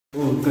Oh,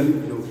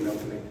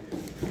 lovely.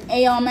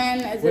 Hey, yo,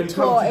 man, it's a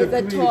tour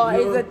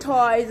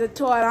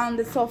around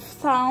the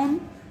Sophiatown.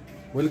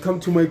 Welcome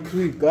to my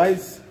crib,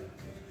 guys.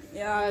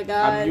 Yeah,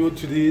 guys. I'm new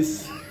to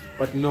this,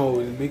 but no,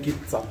 we'll make it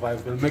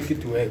survive. We'll make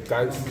it work,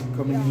 guys.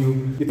 Coming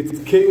new.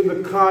 It's K in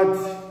the card.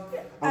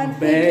 I'm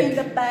picking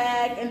the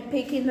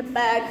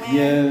bag, man.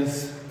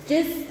 Yes.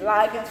 Just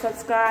like and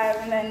subscribe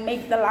and then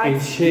make the like.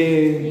 And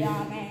share.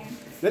 Yeah, man.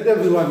 Let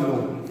everyone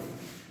know.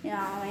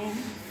 Yeah, man.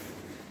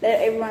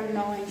 Let everyone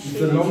know and share.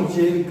 It's a long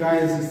journey,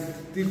 guys. It's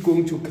still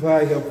going to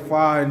cry, have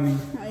fun.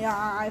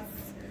 Yeah.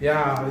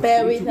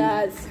 Bear with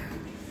us.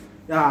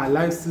 Yeah,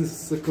 life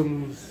is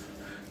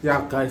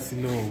yeah, guys,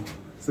 you know.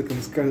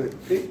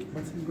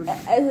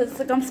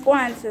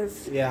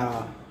 Circumstances.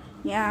 Yeah.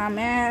 Yeah,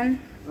 man.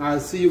 I'll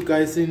see you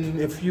guys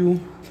in a few.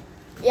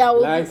 Yeah,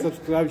 we'll like,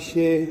 subscribe,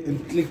 share,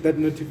 and click that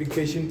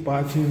notification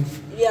button.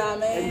 Yeah,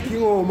 man. And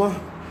King Oma,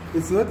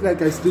 it's not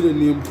like I stole a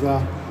name,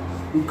 bruh.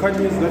 You can't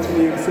use that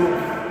name, so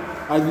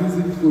I'll use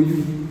it for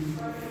you.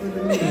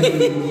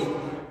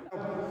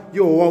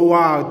 Yo,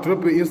 wow,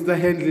 drop your Insta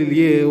handle,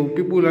 yeah.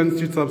 People want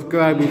to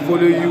subscribe and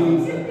follow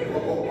you.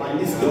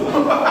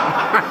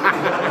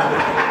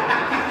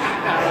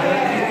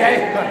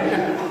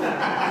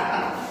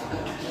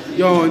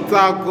 Yo,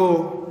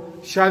 Taco,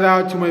 shout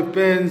out to my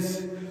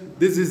fans.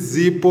 This is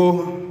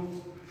Zippo.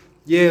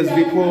 Yes,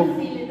 Zippo.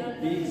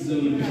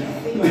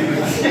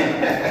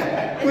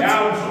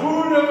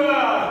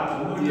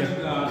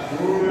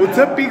 What's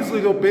up, Big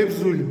Zulu or Babe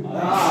Zulu?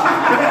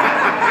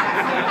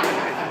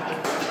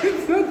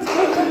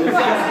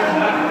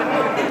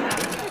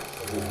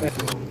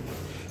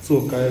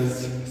 So,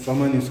 guys,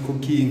 someone is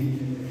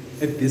cooking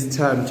at this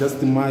time.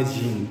 Just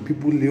imagine,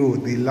 people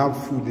they love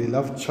food, they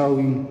love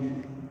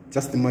chowing.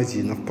 Just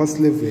imagine, of past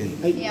 11.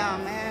 Yeah,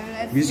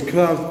 man.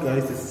 Witchcraft,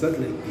 guys, it's not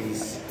like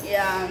this.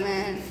 Yeah,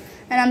 man.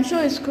 And I'm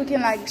sure he's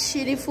cooking like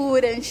shitty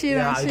food and shit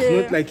and shit. Yeah,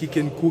 it's not like he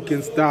can cook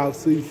and stuff.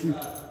 So if you...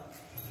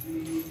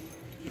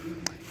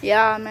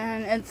 Yeah,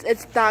 man.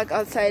 It's dark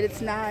outside.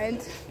 It's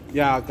night.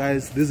 Yeah,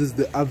 guys, this is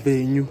the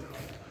avenue.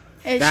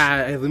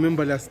 Yeah, I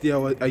remember last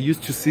year I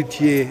used to sit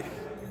here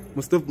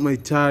most of my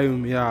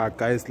time. Yeah,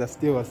 guys,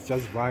 last year was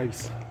just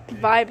vibes.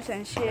 Vibes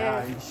and shit.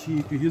 Yeah, and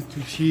shit. We used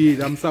to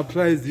chill. I'm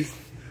surprised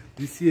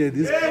this year.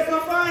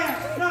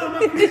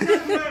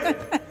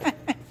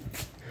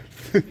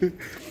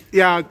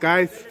 Yeah,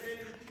 guys,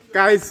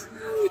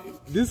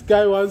 this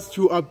guy wants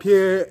to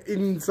appear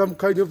in some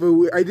kind of a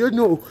way. I don't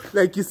know,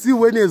 like you see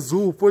when a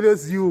zoo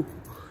follows you.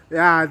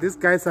 Yeah, these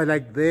guys are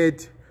like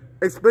that.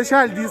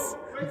 Especially this.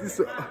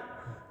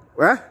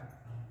 What?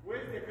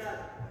 Where's the card?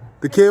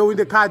 The KO in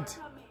the card.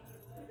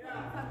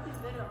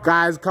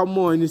 Guys, come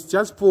on! It's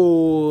just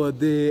for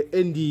the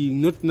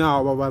ending, not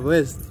now. Our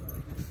rest.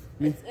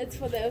 It's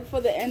for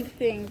the end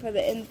thing.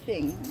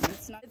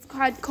 It's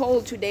quite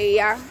cold today,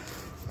 yeah.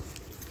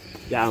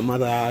 Yeah,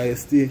 mother, I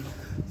still.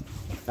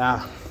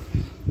 Yeah.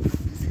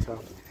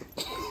 Stop.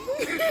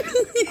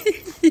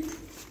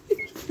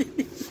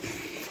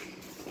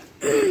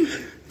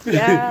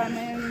 Yeah,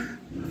 man.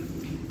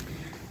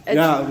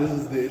 Yeah, this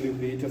is the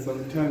elevator.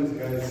 Sometimes,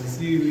 guys, you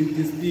see with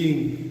this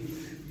thing,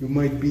 you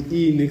might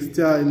be in next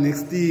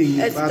thing.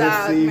 It's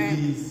dark,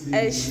 man.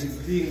 Next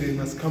thing, they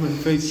must come and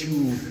fetch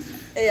you.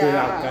 Yeah. So,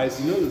 yeah, guys,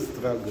 you know the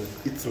struggle.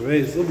 It's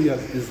race.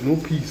 Obviously, there's no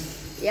peace.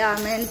 Yeah,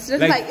 man.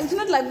 It's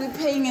not like we're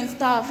paying and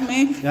stuff,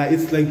 man. Yeah,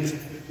 it's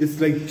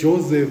like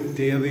Joseph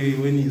Terry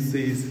when he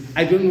says,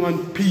 "I don't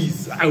want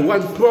peace, I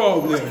want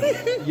problem."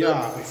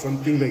 Yeah,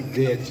 something like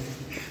that.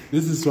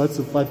 This is what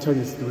Sophiatown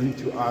is doing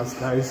to us,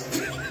 guys.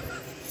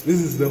 This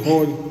is the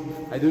whole.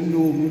 I don't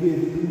know. Maybe.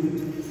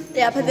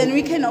 Yeah, but then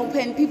we can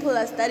open. People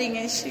are studying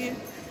and shit.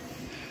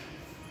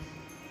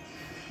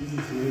 This is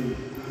where we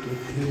get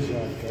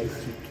pleasure, guys.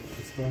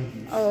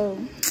 Oh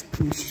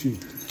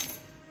shit.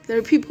 There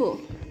are people.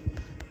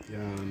 Yeah,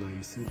 no,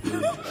 you see.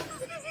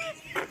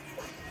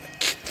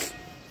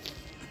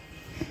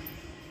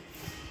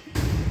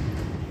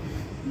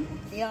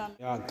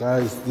 Yeah,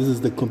 guys, this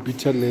is the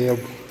computer lab.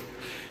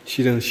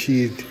 Shit and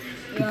shit.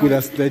 People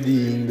are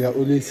studying. They're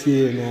always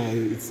here now.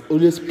 It's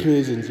always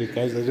present, you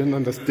guys. I don't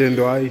understand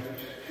why.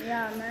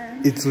 Yeah,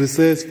 man. It's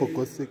research for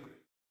God's sake.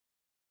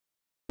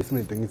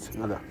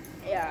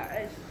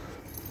 Yeah,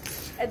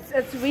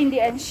 it's windy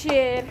and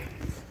shit.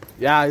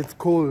 Yeah, it's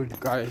cold,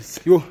 guys.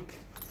 Yo,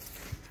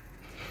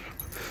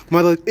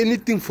 mother,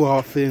 anything for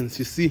our fans,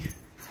 you see.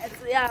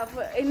 Yeah,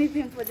 for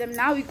anything for them.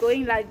 Now we're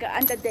going like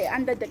under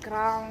the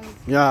ground.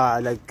 Yeah,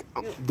 like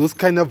those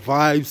kind of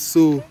vibes.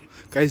 So,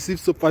 guys,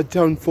 if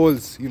Sophiatown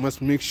falls, you must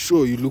make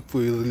sure you look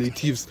for your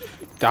relatives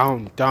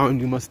down.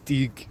 You must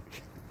dig.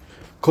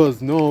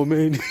 Cause no,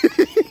 man,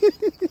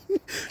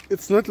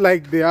 it's not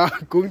like they are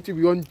going to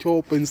be on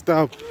top and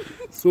stuff.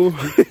 So.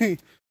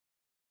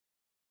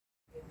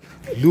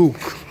 Look,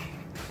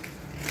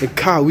 a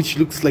car which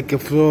looks like a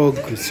frog.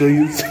 So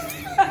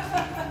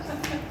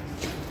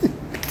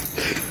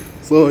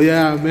so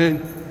yeah,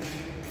 man.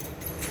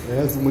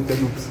 Here's a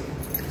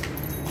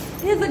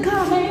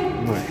car,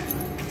 man. No.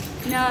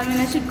 No, I mean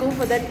I should go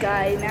for that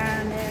guy.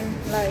 Nah, man.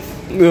 Like,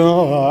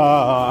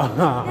 No.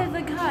 there's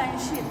a car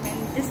and shit, man.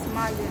 This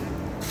margin.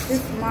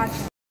 This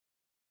margin.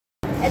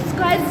 It's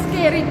quite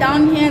scary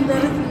down here.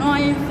 There is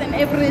noise and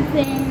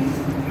everything.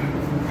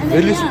 And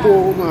then, Really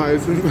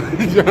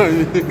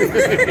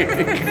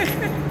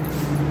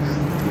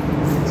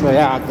So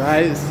yeah,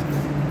 guys,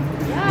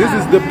 this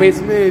is the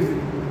basement.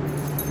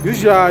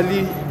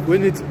 Usually,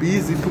 when it's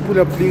busy, people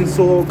are playing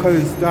soccer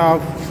and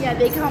stuff. Yeah,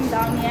 they come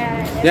down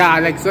here. Yeah,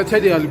 like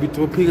Saturday I'll be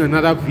dropping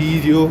another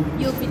video.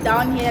 You'll be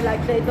down here,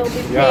 like they'll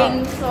be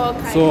playing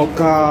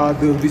soccer.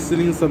 They'll be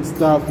selling some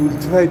stuff. We'll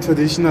try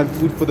traditional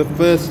food for the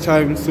first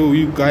time. So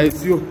you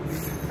guys,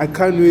 I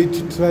can't wait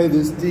to try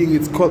this thing.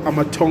 It's called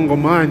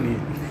amatongomani.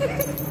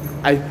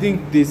 I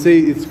think they say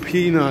it's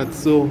peanuts.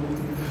 So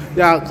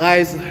yeah,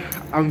 guys,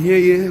 I'm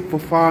here for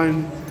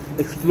fun,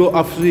 explore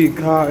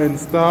Africa and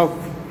stuff.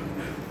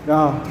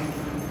 Yeah,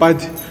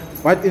 but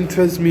what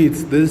interests me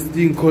is this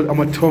thing called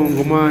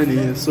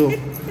amatongomani. So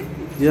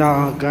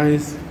yeah,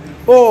 guys.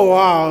 Oh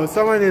wow,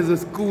 someone has a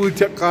school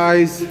check,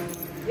 guys.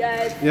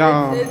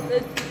 Yeah,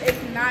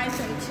 it's nice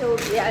and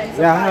chilled.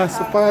 Yeah,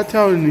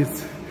 Sophiatown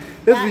is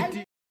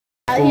everything.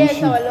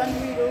 Here's our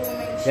laundry room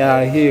and shit.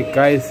 Yeah, here,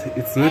 guys,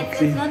 it's not and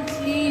clean. It's not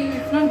clean.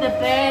 It's not the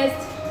best.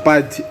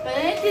 But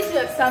at least you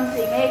have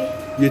something, eh?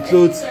 Your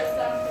clothes.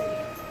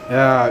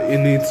 Yeah,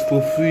 and it's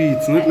for free.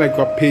 It's not like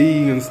we're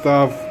paying and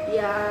stuff.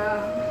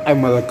 Yeah.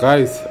 I'm other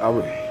guys.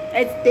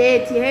 It's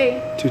dirty,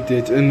 hey? Too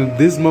dirty. And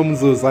these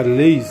mums are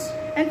lazy.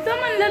 And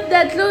someone left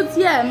their clothes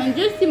here. I mean,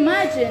 just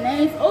imagine,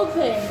 and it's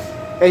open.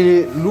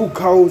 And look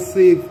how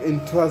safe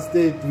and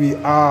trusted we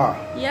are.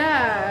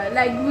 Yeah,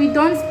 like we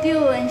don't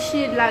steal and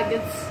shit. Like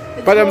it's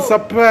but I'm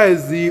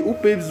surprised the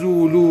Upe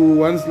Zulu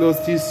once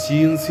lost his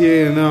jeans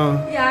here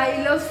now. Yeah,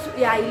 he lost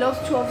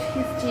 2 of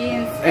his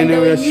jeans. And they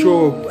were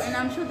shocked. And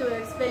I'm sure they were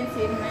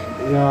expensive,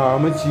 man. Yeah, how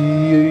much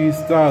he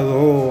stars?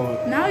 Oh.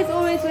 Now he's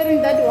always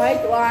wearing that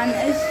white one.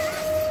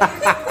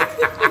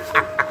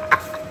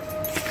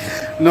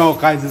 No,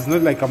 guys, it's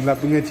not like I'm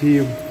laughing at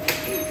him.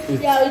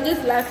 Yeah, we're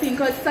just laughing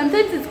because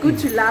sometimes it's good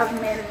to laugh,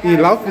 man. Yeah,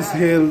 laugh is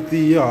healthy.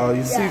 Yeah,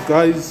 you see,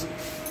 guys.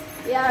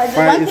 Yeah,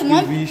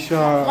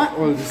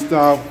 all the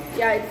stuff.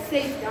 Yeah, it's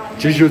safe down.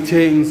 Jojo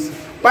things.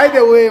 By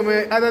the way,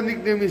 my other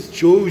nickname is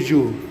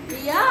Jojo.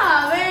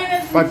 Yeah,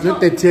 man. But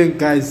not the tank,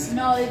 guys.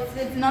 No,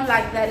 it's not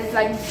like that. It's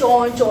like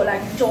Jojo,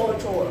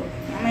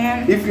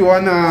 man. If you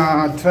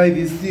wanna try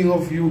this thing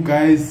of you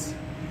guys,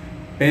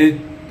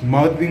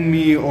 mouthing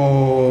me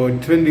or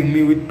trending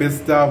me with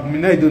best stuff, I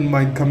mean, I don't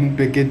mind coming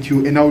back at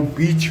you and I'll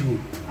beat you.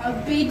 I'll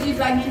beat you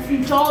like it's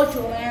in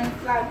Jojo, man.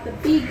 It's like the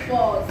big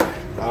boss.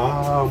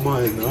 Ah,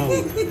 man, no.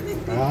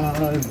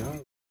 No.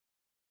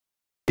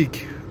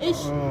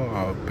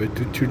 Oh,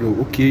 better to know.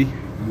 Okay,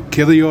 we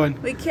carry on.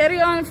 We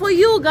carry on. For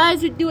you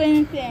guys, we do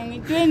anything. We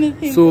do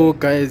anything. So,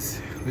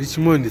 guys,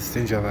 Richmond is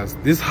dangerous.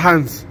 This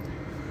Hans,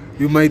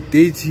 you might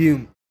date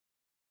him.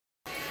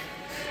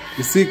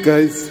 You see,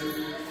 guys,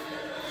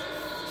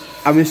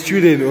 I'm a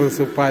student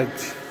also, but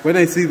when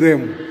I see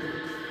them,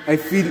 I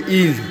feel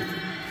ill.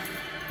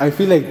 I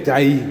feel like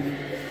dying.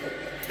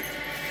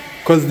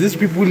 Because these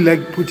people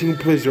like putting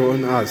pressure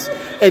on us.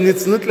 And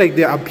it's not like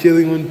they're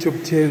appearing on top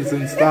 10s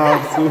and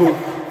stuff. So,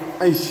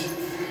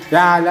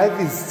 yeah, life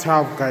is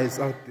tough, guys,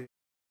 out there.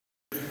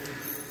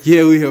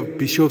 Here we have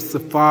Bishop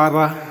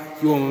Safara,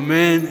 you are my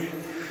man.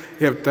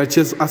 We have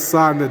Duchess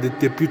Asana, the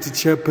deputy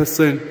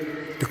chairperson,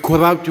 the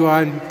corrupt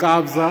one,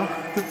 Kabza,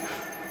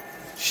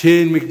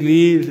 Shane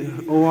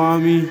McNeil,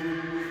 Owami,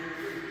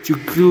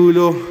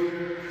 Chuklulo.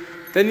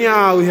 Then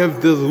yeah, we have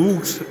the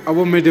Rooks,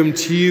 our Madam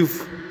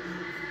Chief,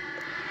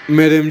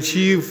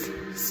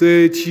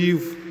 Sir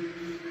Chief,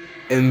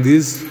 and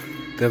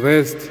the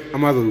rest,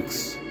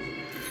 Amarooks.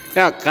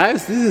 Yeah,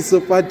 guys, this is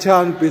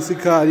Sophiatown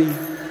basically.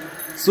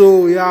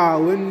 So yeah,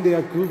 when they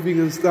are grouping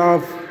and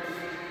stuff,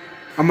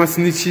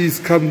 Amasnichis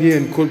come here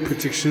and call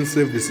protection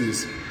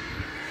services.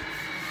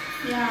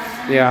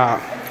 Yeah.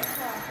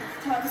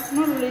 It's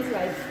not always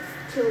like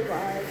chill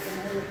vibes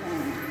and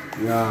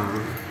everything.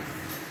 Yeah.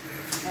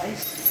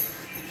 Nice.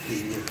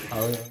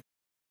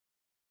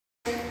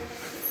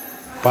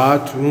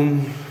 Bathroom.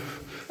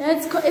 Yeah,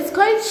 it's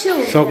quite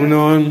chill.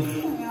 Shognon.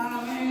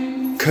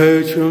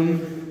 Curtain.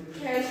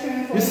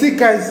 You see,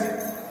 guys,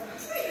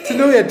 to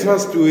know you're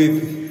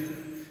trustworthy,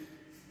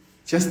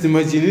 just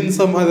imagine in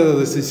some other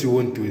races you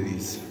won't do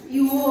this.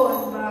 You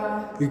won't,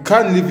 bro. You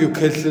can't leave your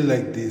culture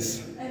like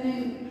this. I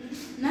mean,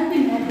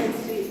 nothing happens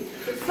to it.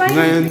 It's fine.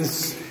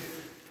 Lions.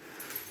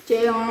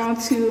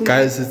 JR2.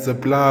 Guys, it's a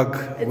plug.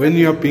 When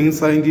you are being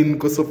signed in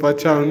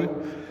Sophiatown,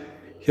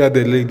 here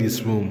the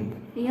ladies' room.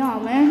 Yeah,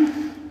 man.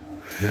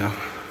 Yeah.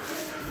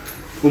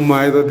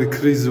 Umaida, the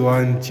crazy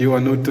one,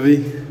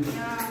 J103. Yeah,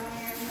 man.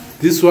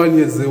 This one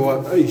is the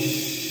one.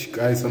 Aish,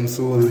 guys, I'm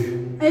sorry.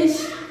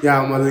 Aish.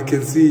 Yeah, man, you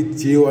can see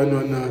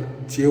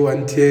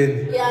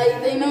J110. Yeah,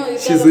 they know.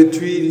 She's a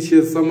twin. She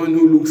has someone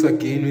who looks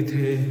again with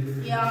her.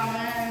 Yeah,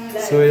 man.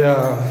 Like, so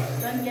yeah.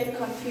 Don't get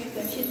confused.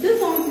 And she still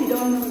songs we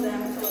don't know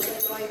them, so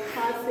that's why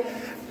passing.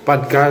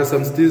 But guys,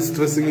 I'm still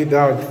stressing it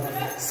out.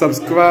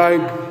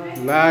 Subscribe,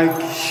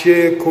 like,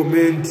 share,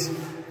 comment.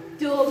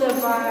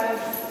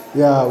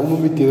 Yeah,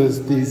 Umumidira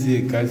stays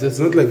here, guys. It's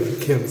not like we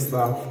can't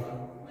stuff.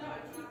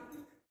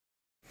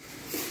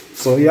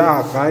 So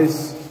yeah,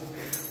 guys,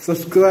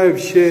 subscribe,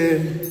 share.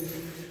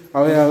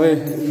 Away,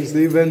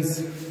 Mr.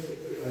 Evans.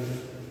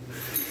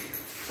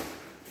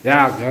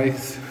 Yeah,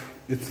 guys,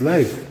 it's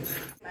live.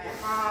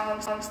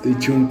 Stay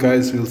tuned,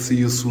 guys. We'll see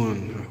you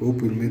soon. I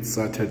hope we'll meet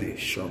Saturday.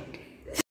 Sharp.